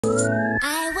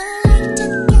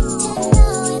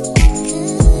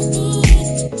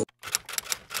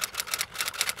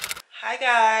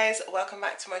guys, welcome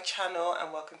back to my channel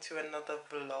and welcome to another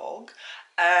vlog.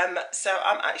 So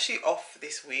I'm actually off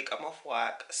this week. I'm off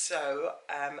work, so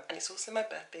and it's also my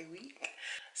birthday week,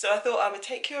 so I thought I would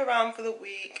take you around for the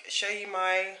week, show you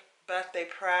my birthday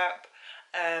prep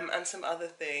and some other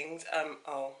things.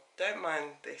 Oh, don't mind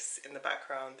this in the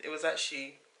background. It was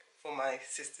actually for my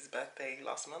sister's birthday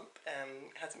last month.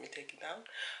 It hasn't been taken down,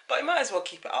 but I might as well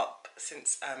keep it up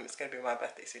since it's going to be my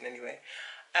birthday soon anyway.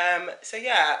 So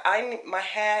yeah, my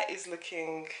hair is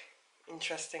looking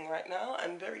interesting right now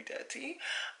and very dirty.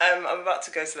 I'm about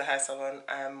to go to the hair salon,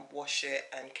 wash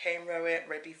it and cane row it,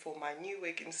 ready for my new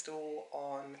wig install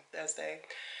on Thursday.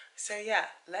 So yeah,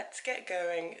 let's get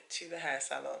going to the hair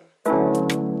salon.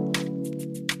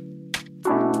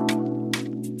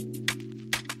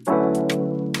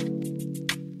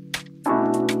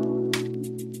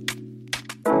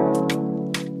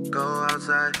 Go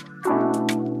outside.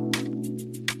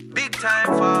 Big time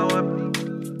forward.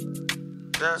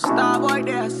 Yeah. Star boy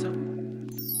there, so.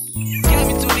 Get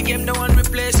me to the game, no one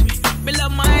replace me. Me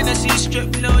love my energy,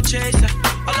 strip, no chaser.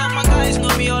 All of my guys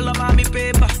know me, all about me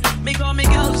paper. Me got me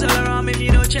girls all around me,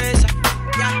 no chaser.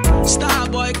 Yeah, star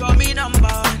boy, call me number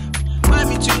one. When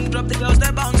me tune drop, the girls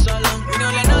they bounce along. We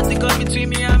don't let nothing come between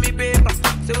me and me paper.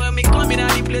 So when me come in,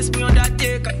 I place me on that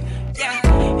dick. Yeah,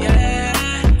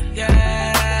 yeah, yeah.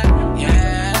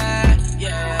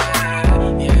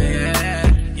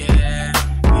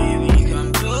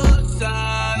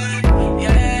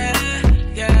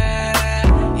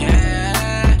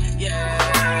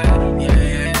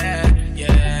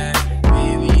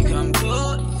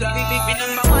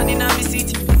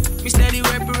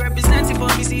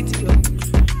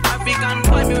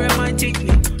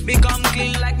 Become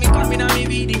clean like me coming on me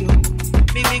video.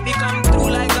 Me come through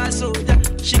like a soldier.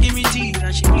 She give me tea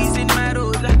and she pleasing my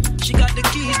rosa. She got the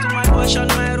keys to my Porsche on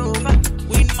my Rover.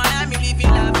 We in Miami living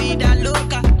la vida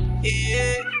loca.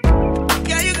 Yeah,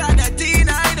 yeah, you got that teen,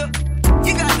 I know.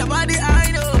 You got the body,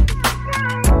 I know.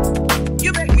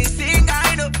 You make me sing,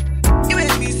 I know. You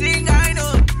make me sing, I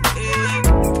know.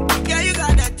 Yeah, you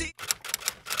got that teen.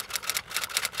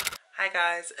 Hi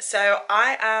guys, so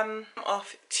I am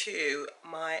off to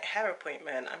my hair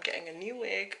appointment. I'm getting a new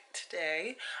wig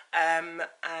today, and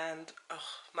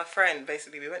my friend,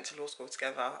 basically we went to law school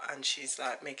together and she's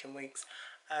like making wigs.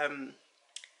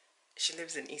 She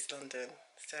lives in East London,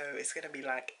 so it's gonna be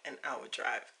like an hour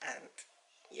drive, and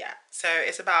yeah, so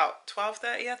it's about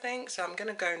 12:30 I think, so I'm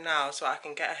gonna go now so I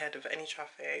can get ahead of any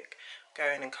traffic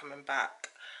going and coming back.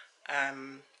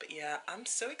 But yeah, I'm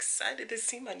so excited to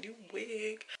see my new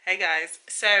wig. Hey guys,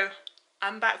 so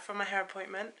I'm back from my hair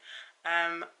appointment.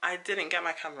 I didn't get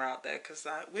my camera out there because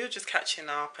we were just catching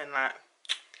up and like,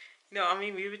 you know what I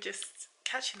mean, we were just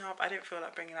catching up. I didn't feel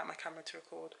like bringing out my camera to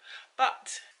record,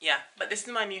 but yeah, but this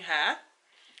is my new hair.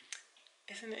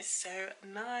 Isn't it so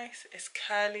nice? It's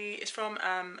curly. It's from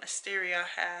Asteria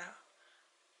Hair.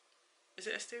 Is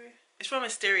it Asteria? It's from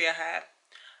Asteria Hair.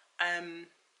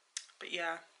 But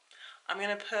yeah, I'm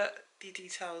gonna put the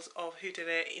details of who did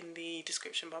it in the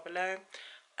description bar below.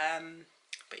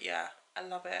 But yeah, I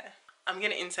love it. I'm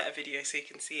gonna insert a video so you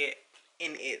can see it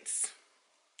in its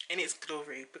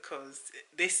glory, because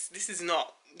this is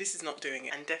not doing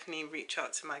it. And definitely reach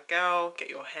out to my girl, get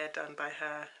your hair done by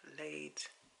her,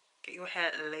 get your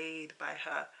hair laid by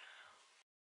her.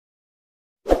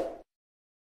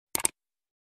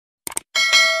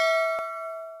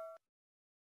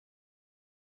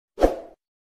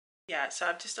 Yeah, so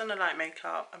I've just done a light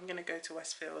makeup. I'm gonna go to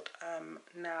Westfield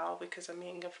now because I'm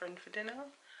meeting a friend for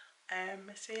dinner.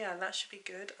 So yeah, that should be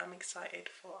good. I'm excited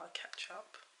for our catch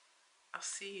up. I'll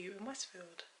see you in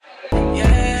Westfield.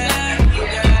 Yeah.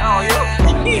 Oh,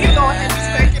 you go ahead and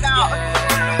stick it out.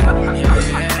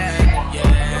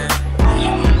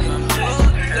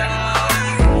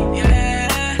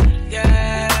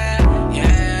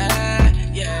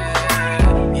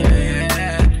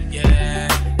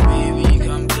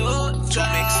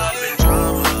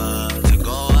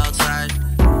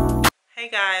 Hey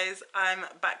guys, I'm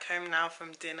back home now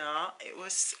from dinner. It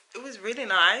was really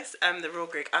nice. The Raw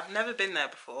Greek. I've never been there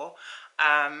before.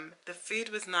 The food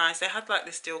was nice. They had like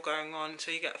this deal going on,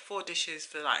 so you get 4 dishes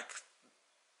for like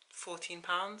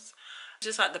 £14.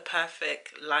 Just like the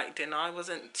perfect light dinner. I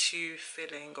wasn't too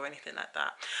filling or anything like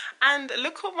that. And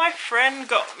look what my friend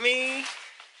got me.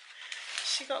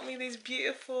 She got me these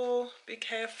beautiful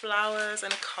bouquet of flowers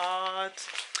and a card.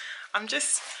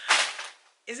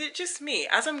 Is it just me?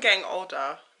 As I'm getting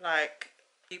older, like,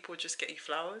 people just get you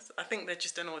flowers. I think they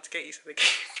just don't know what to get you, so they get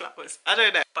you flowers. I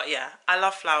don't know. But yeah, I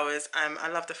love flowers. I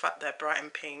love the fact they're bright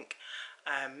and pink.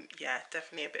 Yeah,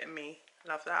 definitely a bit of me.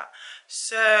 Love that.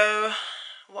 So,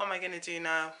 what am I going to do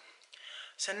now?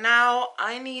 So now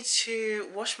I need to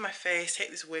wash my face, take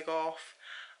this wig off,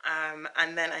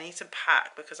 and then I need to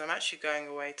pack because I'm actually going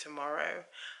away tomorrow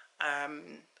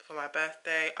for my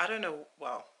birthday. I don't know,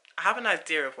 well, I have an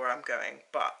idea of where I'm going,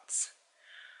 but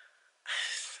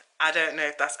I don't know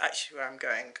if that's actually where I'm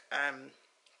going.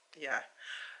 Yeah,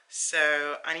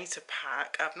 so I need to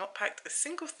pack. I've not packed a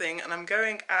single thing, and I'm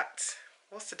going at,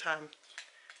 what's the time?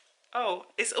 Oh,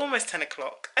 it's almost 10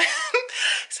 o'clock.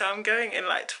 So I'm going in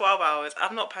like 12 hours.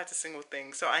 I've not packed a single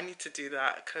thing, so I need to do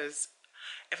that because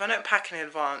if I don't pack in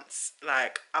advance,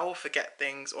 like, I will forget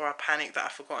things or I panic that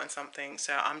I've forgotten something.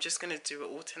 So I'm just going to do it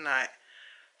all tonight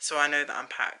so I know that I'm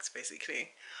packed,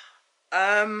 basically.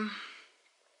 But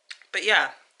yeah,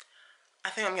 I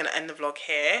think I'm going to end the vlog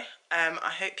here.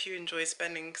 I hope you enjoy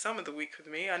spending some of the week with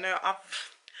me. I know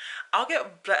I'll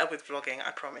get better with vlogging,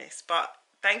 I promise. But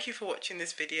thank you for watching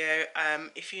this video.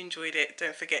 If you enjoyed it,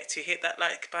 don't forget to hit that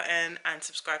like button and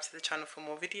subscribe to the channel for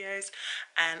more videos.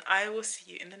 And I will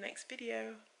see you in the next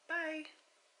video.